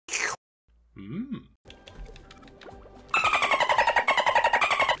Mmm.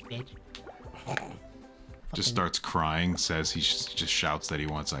 Just starts crying, says he just shouts that he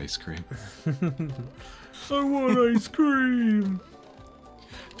wants ice cream. I want ice cream!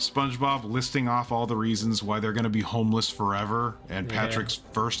 SpongeBob listing off all the reasons why they're gonna be homeless forever, and Patrick's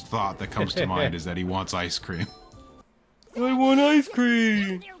first thought that comes to mind is that he wants ice cream. I want ice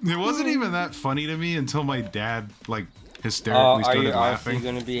cream! It wasn't even that funny to me until my dad, like, hysterically started laughing. Are you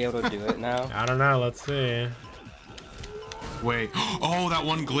gonna be able to do it now? I don't know, let's see. Wait, oh, that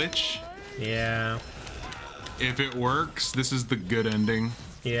one glitch? Yeah. If it works, this is the good ending.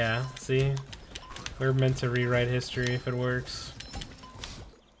 Yeah, see? We're meant to rewrite history if it works.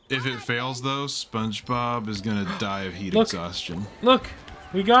 If it fails, though, SpongeBob is gonna die of heat exhaustion. Look!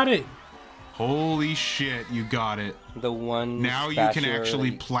 We got it! Holy shit, you got it. The one. Now you can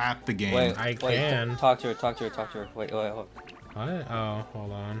actually plat the game. Wait, I can. Talk to her. Wait, hold. What? Oh,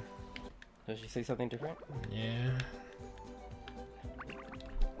 hold on. Does she say something different? Yeah.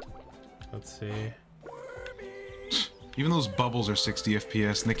 Let's see. Even those bubbles are 60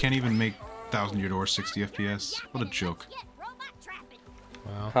 FPS, and they can't even make 1,000 Year Door 60 FPS. What a joke.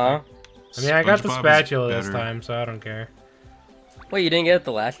 Wow. Huh? I mean, I got the SpongeBob spatula is this better. time, so I don't care. Wait, you didn't get it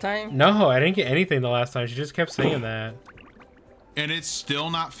the last time? No, I didn't get anything the last time. She just kept saying that. And it's still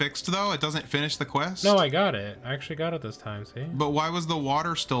not fixed, though? It doesn't finish the quest? No, I got it. I actually got it this time, see? But why was the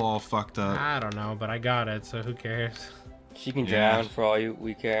water still all fucked up? I don't know, but I got it, so who cares? She can drown for all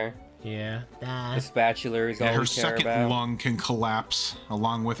we care. Yeah. The spatula is all Yeah, her we care second about. lung can collapse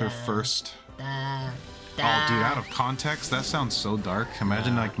along with her first. Oh, dude, out of context, that sounds so dark.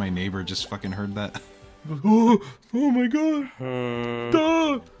 Imagine, like, my neighbor just fucking heard that. Oh my god.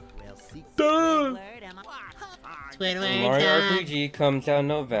 Duh. Duh. Mario RPG comes out in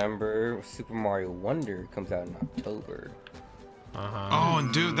November. Super Mario Wonder comes out in October. Oh,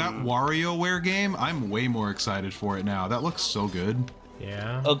 and dude, that WarioWare game, I'm way more excited for it now. That looks so good.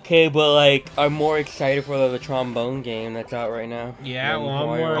 Yeah. Okay, but like, I'm more excited for the trombone game that's out right now. Yeah, well,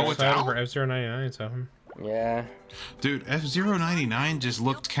 I'm more excited for F-099, so. Yeah. Dude, F-099 just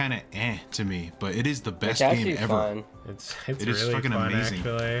looked kind of to me, but it is the best It's game ever. fun. It's really fucking fun, amazing.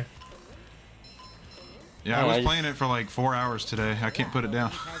 Actually. Yeah, I was playing it for like 4 hours today. I can't put it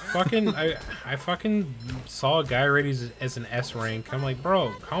down. I fucking saw a guy rated as an S rank. I'm like,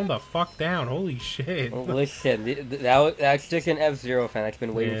 bro, calm the fuck down. Holy shit. Well, listen, that's just an F-Zero fan that's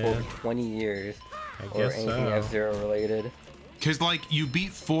been waiting for over 20 years. Or anything F-Zero related. Because, like, you beat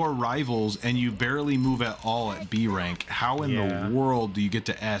 4 rivals and you barely move at all at B rank. How in the world do you get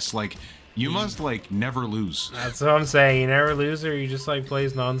to S? Like, you must, like, never lose. That's what I'm saying. You never lose or you just, like,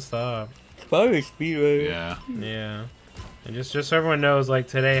 plays nonstop. Probably speedrun. Yeah. Yeah. And just so everyone knows, like,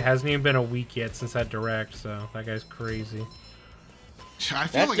 today hasn't even been a week yet since that direct, so that guy's crazy. I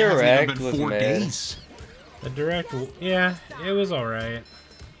feel like it hasn't even been 4 days. The direct, yeah, it was alright.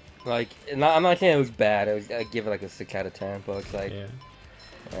 Like, I'm not saying it was bad. I give it like a 6 out of 10, but it's like,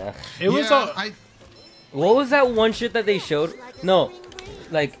 yeah. It was What was that one shit that they showed? No,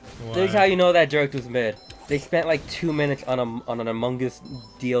 like, this is how you know that direct was mid. They spent like 2 minutes on an Among Us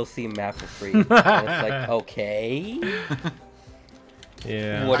DLC map for free. And it's like, okay.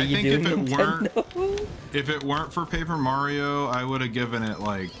 Yeah. What are you doing, if it weren't for Paper Mario, I would have given it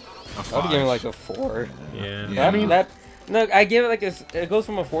like a 5. I would have given it like a 4. Yeah. I mean, look, I give it like it goes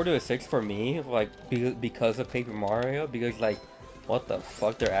from a 4 to a 6 for me, like because of Paper Mario. Because like, what the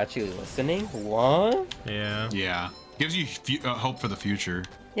fuck? They're actually listening? What? Yeah. Yeah. Gives you hope for the future.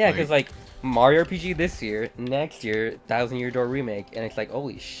 Yeah, because like Mario RPG this year, next year, 1,000 Year Door remake, and it's like,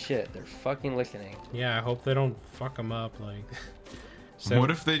 holy shit, they're fucking listening. Yeah, I hope they don't fuck them up. Like, so, what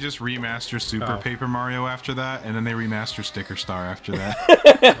if they just remaster Super Paper Mario after that, and then they remaster Sticker Star after that?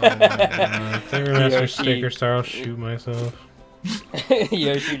 If they remaster Sticker Star, I'll shoot myself.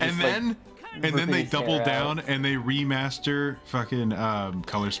 And then they double down and they remaster fucking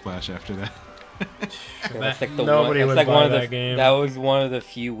Color Splash after that. That's like nobody would buy that game. That was one of the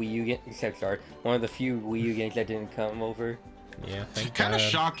few Wii U games. One of the few Wii U games that didn't come over. Yeah, thank kind of God.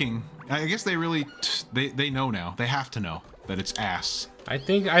 shocking. I guess they really they know now. They have to know that it's ass. I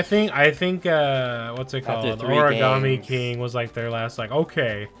think what's it called? Origami King was like their last, like,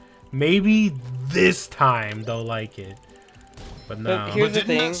 okay, maybe this time they'll like it. But no. But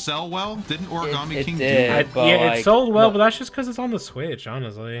didn't that sell well? Didn't Origami King do that? Yeah, it sold well, but that's just because it's on the Switch,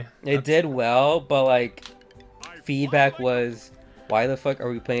 honestly. It did well, but like, feedback was, why the fuck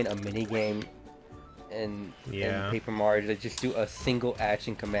are we playing a mini game in Paper Mario to just do a single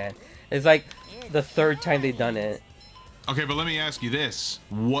action command? It's like the 3rd time they've done it. Okay, but let me ask you this.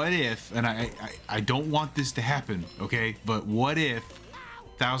 What if, and I don't want this to happen, okay, but what if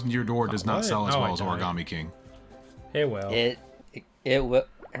Thousand Year Door does not sell as well as Origami King. It will. It will.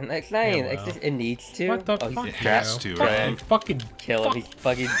 And it's not even, it's just, it needs to. What the fuck? It has to, right? Fucking kill him. He's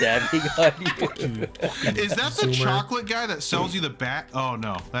fucking dabbing on you. Is that the chocolate guy that sells you the bat? Oh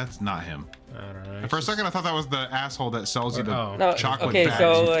no, that's not him. I don't know. For a second, I thought that was the asshole that sells you the chocolate okay, bags.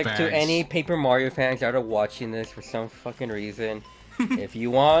 so like to any Paper Mario fans that are watching this for some fucking reason, if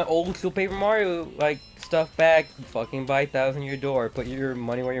you want old school Paper Mario like stuff back, fucking buy Thousand Year Door. Put your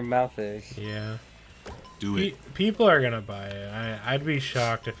money where your mouth is. Yeah. Do it. People are gonna buy it. I'd be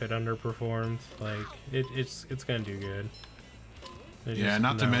shocked if it underperformed. Like it's gonna do good. Yeah,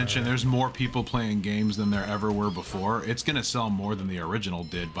 not to mention there's more people playing games than there ever were before. It's gonna sell more than the original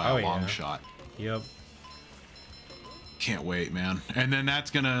did by a long shot. Yep. Can't wait, man. And then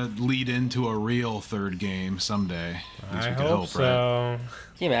that's gonna lead into a real third game someday. I hope so. Right?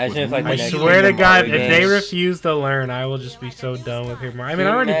 Can you imagine if like I swear to God, if they refuse to learn, I will just be so done with Paper Mario. I mean,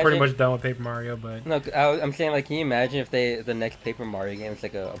 I'm already pretty much done with Paper Mario, but no, I'm saying like, can you imagine if the next Paper Mario game is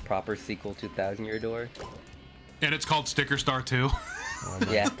like a proper sequel to Thousand Year Door? And it's called Sticker Star 2. Oh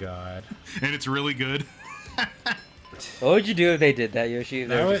my God. And it's really good. What would you do if they did that, Yoshi?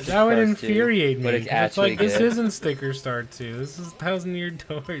 That would infuriate me. But it's like, good. This isn't Sticker Star 2. This is Thousand Year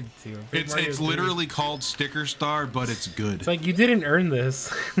Door 2. It's literally called Sticker Star, but it's good. It's like, you didn't earn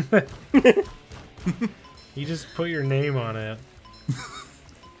this. You just put your name on it.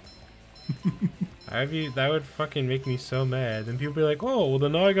 That would fucking make me so mad. Then people be like, oh, well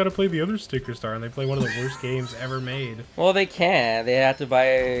then now I gotta play the other Sticker Star, and they play one of the worst games ever made. Well, they can't. They have to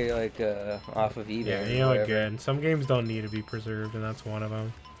buy like off of eBay. Yeah, you know what? Good. Some games don't need to be preserved, and that's one of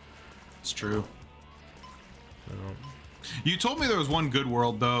them. It's true. You told me there was one good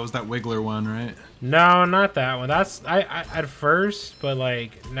world though. It was that Wiggler one, right? No, not that one. That's I at first, but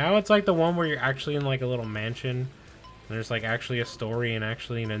like now it's like the one where you're actually in like a little mansion. There's like actually a story and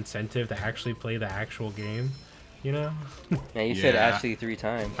actually an incentive to actually play the actual game, you know? Yeah, you said actually 3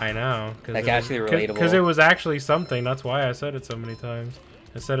 times. I know. Like actually relatable. Because it was actually something. That's why I said it so many times.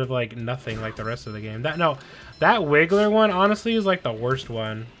 Instead of like nothing like the rest of the game. That Wiggler one honestly is like the worst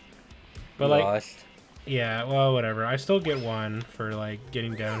one. But like, Lost. Yeah, well, whatever. I still get one for like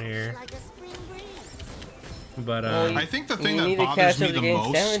getting down here. But I think the thing that bothers me the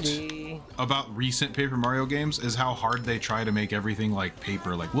most about recent Paper Mario games is how hard they try to make everything like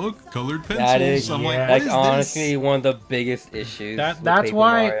paper. Like, look, colored pencils. That is, I'm like honestly one of the biggest issues. That's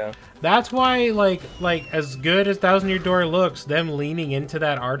why like as good as Thousand Year Door looks, them leaning into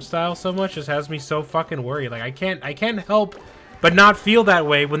that art style so much just has me so fucking worried. Like I can't help but not feel that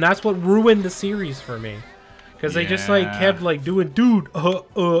way when that's what ruined the series for me. Because they just like kept like doing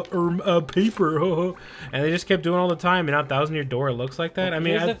paper, and they just kept doing all the time. And now Thousand Year Door looks like that. I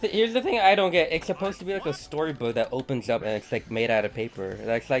mean, here's the thing I don't get. It's supposed to be like a storybook that opens up and it's like made out of paper.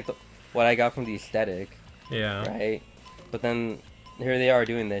 That's like what I got from the aesthetic. Yeah. Right. But then here they are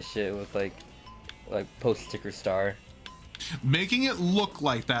doing this shit with like post Sticker Star. Making it look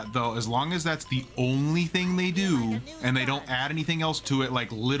like that though, as long as that's the only thing they do and they don't add anything else to it,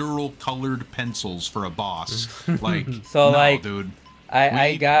 like literal colored pencils for a boss. Like, so no, like, dude.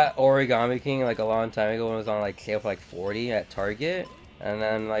 I got Origami King like a long time ago when it was on like sale for like 40 at Target, and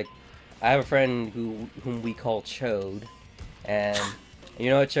then like I have a friend whom we call Chode, and you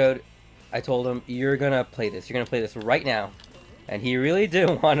know what, Chode? I told him, you're gonna play this. You're gonna play this right now, and he really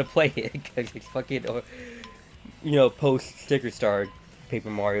didn't want to play it because it's fucking. You know, post Sticker Star Paper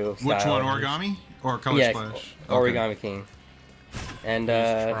Mario style. Which one, Origami or Color Splash? Origami King. And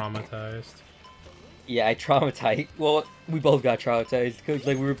traumatized. Yeah, I traumatized. Well, we both got traumatized because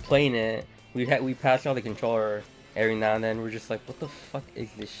like we were playing it. We passed out the controller every now and then. We're just like, what the fuck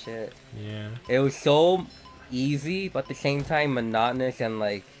is this shit? Yeah. It was so easy, but at the same time monotonous and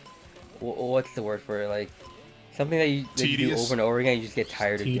like, what's the word for it? Like something that you do over and over again. You just get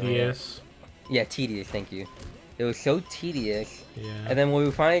tired of doing it. Tedious. Yeah, tedious. Thank you. It was so tedious. Yeah. And then when we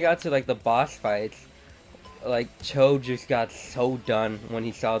finally got to like the boss fights, like Cho just got so done when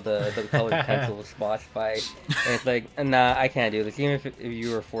he saw the colored pencils boss fight. And it's like, nah, I can't do this. Even if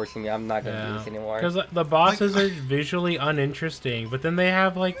you were forcing me, I'm not gonna do this anymore. Because the bosses are visually uninteresting, but then they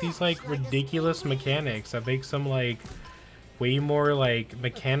have like these like ridiculous mechanics that makes them like way more like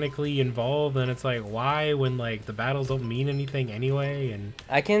mechanically involved, and it's like, why when like the battles don't mean anything anyway? And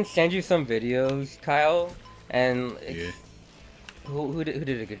I can send you some videos, Kyle. And who did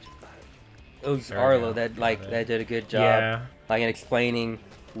a good job? It was Arlo that did a good job, like in explaining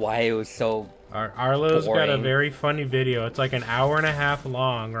why it was so. Arlo's got a boring. very funny video. It's like an hour and a half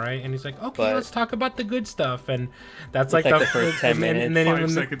long, right? And he's like, okay, let's talk about the good stuff. And that's like the first 10 minutes. And then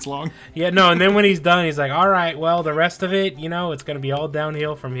 5 seconds long. Yeah, no, and then when he's done, he's like, all right, well, the rest of it, you know, it's going to be all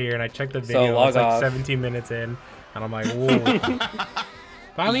downhill from here. And I checked the video. It's like 17 minutes in. And I'm like, whoa.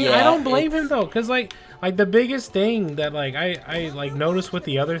 But I mean, I don't blame him, though. Because, like the biggest thing that, like, I like, noticed with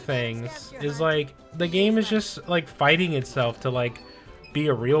the other things is, like, the game is just, like, fighting itself to, like, be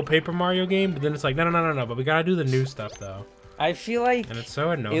a real Paper Mario game, but then it's like no, but we gotta do the new stuff though. I feel like and it's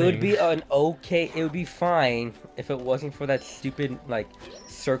so annoying. It would be it would be fine if it wasn't for that stupid like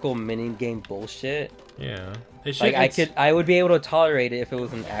circle mini game bullshit. Yeah, I would be able to tolerate it if it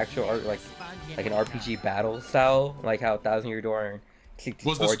was an actual like an RPG battle style, like how 1000 Year Door and 64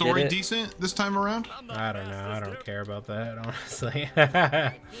 was the story did it. decent this time around? I don't know. I don't care about that, honestly.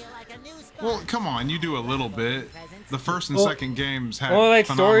 Well, come on, you do a little bit. The first and second games had like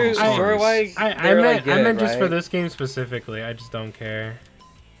phenomenal story-wise, I meant just for this game specifically. I just don't care.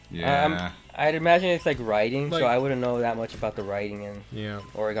 Yeah. I'd imagine it's like writing, so I wouldn't know that much about the writing and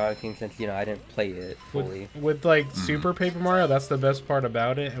Origami King since I didn't play it fully. With like Super Paper Mario, that's the best part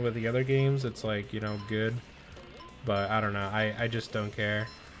about it, and with the other games, it's like good. But I don't know. I just don't care.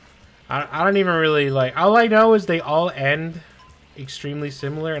 I don't even really like. All I know is they all end extremely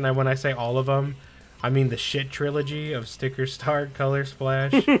similar, and when I say all of them, I mean the shit trilogy of Sticker Star, Color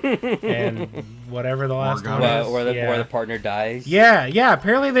Splash, and whatever the last one is. Where the partner dies. Yeah.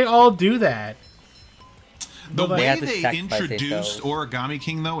 Apparently they all do that. The way they introduced Origami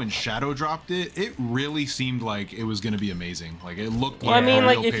King though and shadow dropped it, it really seemed like it was going to be amazing. Like it looked like. I mean,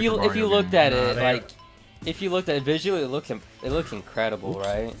 like if you looked at it, if you looked at it visually, it looks incredible,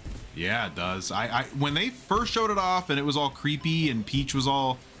 right? Yeah, it does. I when they first showed it off and it was all creepy and Peach was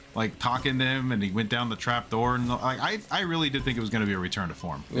all like talking to him and he went down the trap door and like I really did think it was going to be a return to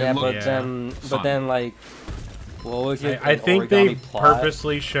form. Yeah, but then like what was it? I think they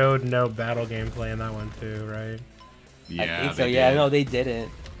purposely showed no battle gameplay in that one too, right? Yeah, I think so. Yeah, no, they didn't.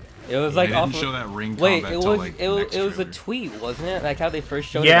 It was like they didn't show that ring Wait, combat it was till, like, it was a tweet, wasn't it? Like how they first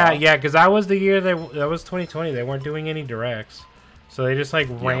showed it. Yeah, because that was the year that was 2020. They weren't doing any directs. So they just like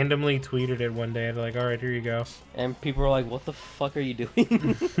randomly tweeted it one day. They're like, "All right, here you go." And people were like, "What the fuck are you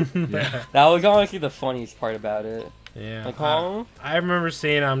doing?" That was honestly the funniest part about it. Yeah. Like, I remember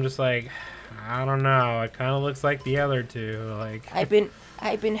seeing it, I'm just like, I don't know. It kind of looks like the other two. Like I've been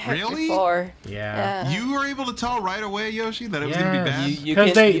hacked before. Yeah. You were able to tell right away, Yoshi, that it was gonna be bad.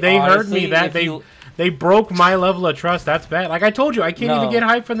 Because they heard me that they broke my level of trust. That's bad. Like I told you, I can't even get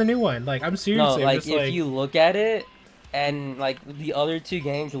hyped for the new one. Like I'm serious. No, like if you look at it. And like the other two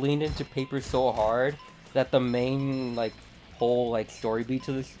games leaned into paper so hard that the main like whole like story beat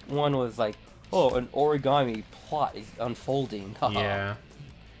to this one was like, oh, an origami plot is unfolding. Yeah.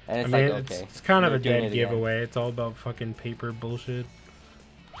 And it's it's kind of a dead giveaway. It's all about fucking paper bullshit.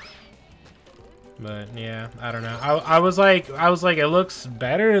 But yeah, I don't know. I was like, it looks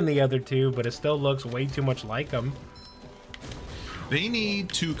better than the other two, but it still looks way too much like them. They need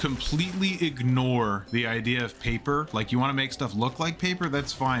to completely ignore the idea of paper. Like, you want to make stuff look like paper,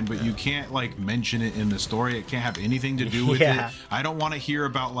 that's fine, but you can't, like, mention it in the story. It can't have anything to do with it. I don't want to hear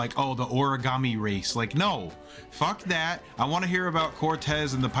about, like, oh, the origami race. Like, no. Fuck that. I want to hear about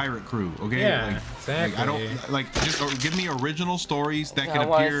Cortez and the pirate crew, okay? Yeah, exactly. Like, I don't, like, just give me original stories that can appear. I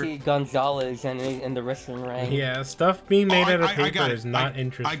want to see Gonzalez and the wrestling ring. Yeah, stuff being made out of paper is not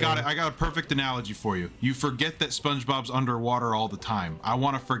interesting. I got it. I got a perfect analogy for you. You forget that SpongeBob's underwater all the time. I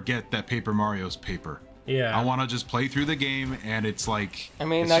want to forget that Paper Mario's paper. Yeah. I want to just play through the game and it's like. I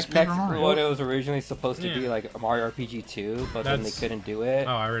mean, that's what it was originally supposed to be, like Mario RPG 2, but then they couldn't do it.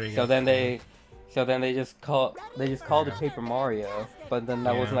 Oh, I already. So then they just called it Paper Mario, but then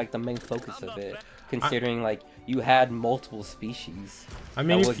that wasn't like the main focus of it, considering like you had multiple species. I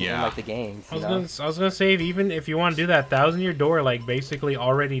mean, that wasn't in, like the games. I was gonna say, even if you want to do that, 1000 Year Door like basically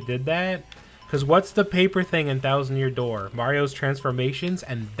already did that. Because what's the paper thing in 1000 Year Door? Mario's transformations,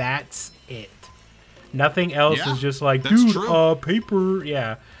 and that's it. Nothing else is just like, dude, paper.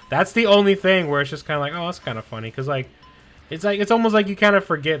 Yeah, that's the only thing where it's just kind of like, oh, that's kind of funny. Because like, it's almost like you kind of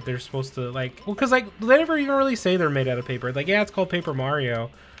forget they're supposed to like, well, because like they never even really say they're made out of paper. Like, yeah, it's called Paper Mario,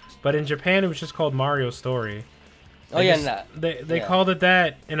 but in Japan it was just called Mario Story. They called it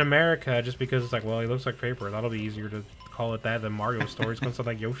that in America just because it's like, well, it looks like paper. That'll be easier to call it that than Mario Story. It's going to sound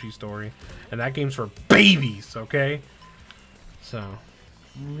like Yoshi's Story, and that game's for babies, okay? So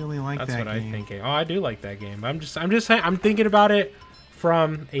I really like that game. That's what I'm thinking. Oh, I do like that game. I'm just saying, I'm thinking about it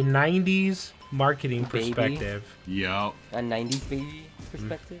from a 90s marketing perspective. Yep. A 90s baby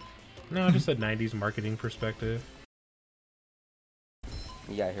perspective? No, just a 90s marketing perspective.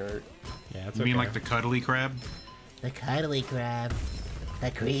 You got hurt. Yeah, it's You mean like the cuddly crab? The cuddly crab.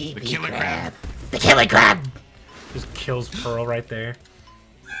 The creepy The killer crab. The killer crab! Just kills Pearl right there.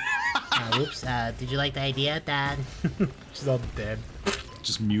 Oops, did you like the idea, Dad? She's all dead.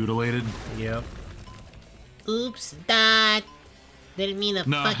 Just mutilated. Yep. Oops, Dad! Didn't mean to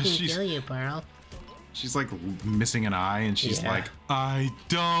No, fucking she's- kill you, Pearl. She's like missing an eye, and she's Yeah. like, I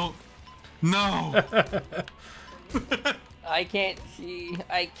don't know. I can't see.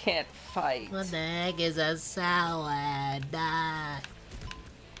 I can't fight. What the heck is a salad? Dad?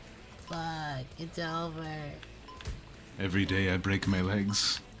 Fuck, it's over. Every day I break my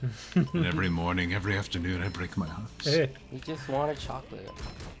legs. And every morning, every afternoon, I break my arms. He just wanted chocolate.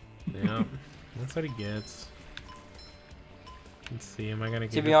 Yeah, that's what he gets. Let's see, am I gonna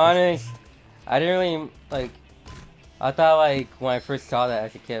get To be honest, I didn't really, like, I thought, like, when I first saw that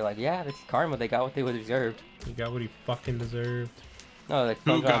as a kid, like, yeah, that's karma. They got what they deserved. He got what he fucking deserved. No, like,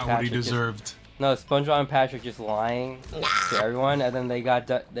 Who SpongeBob got and what he Patrick deserved? no, SpongeBob and Patrick just lying to everyone, and then they got,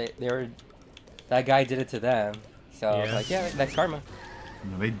 they were, that guy did it to them. So, I was Yeah. like, yeah, that's karma.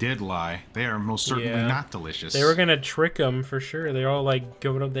 No, they did lie. They are most certainly Yeah. not delicious. They were gonna trick him for sure. They're all like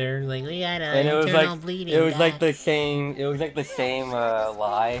going up there. Like, we got And it was internal like, bleeding. it was like Dad. the same,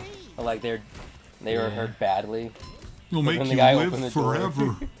 lie. Like, they were hurt badly. You'll When make the you guy live opened the door.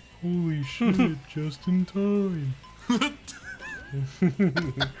 forever. Holy shit! Just in time.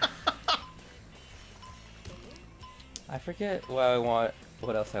 I forget what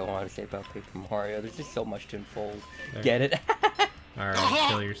else I wanted to say about Paper Mario. There's just so much to unfold. There. Get it? All right,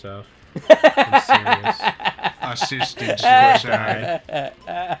 kill yourself. I'm serious. Assisted suicide.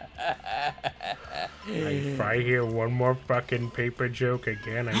 If I hear one more fucking paper joke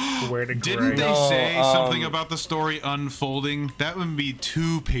again, I swear to Didn't they Christ. say No, something about the story unfolding? That would be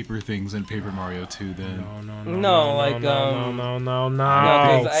 2 paper things in Paper Mario 2 then. No, like, no. No,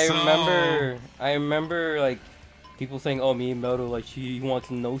 because so- I remember like people saying, "Oh, Miyamoto, like he wants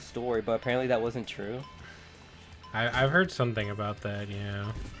no story," but apparently that wasn't true. I've heard something about that.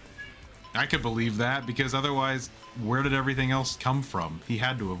 Yeah. I could believe that, because otherwise, where did everything else come from? He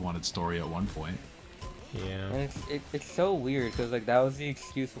had to have wanted story at one point. Yeah. And it's so weird because like that was the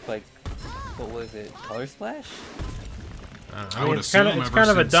excuse with like, what was it, Color Splash? I mean, it's kind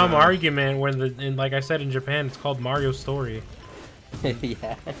of a dumb argument when like I said in Japan, it's called Mario Story.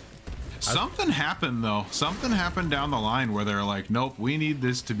 Yeah. Something happened though. Something happened down the line where they're like, nope, we need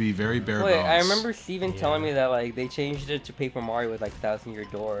this to be very bare Wait, bones. I remember Steven telling Yeah. me that like they changed it to Paper Mario with like 1,000-Year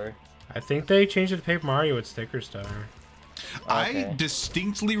Door. I think they changed it to Paper Mario with Sticker Star. I Okay.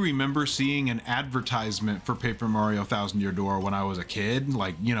 distinctly remember seeing an advertisement for Paper Mario 1,000 Year Door when I was a kid,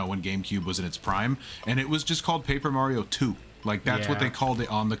 like, you know, when GameCube was in its prime, and it was just called Paper Mario 2. Like, that's what Yeah. they called it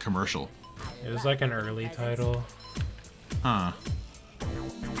on the commercial. It was like an early title. Huh.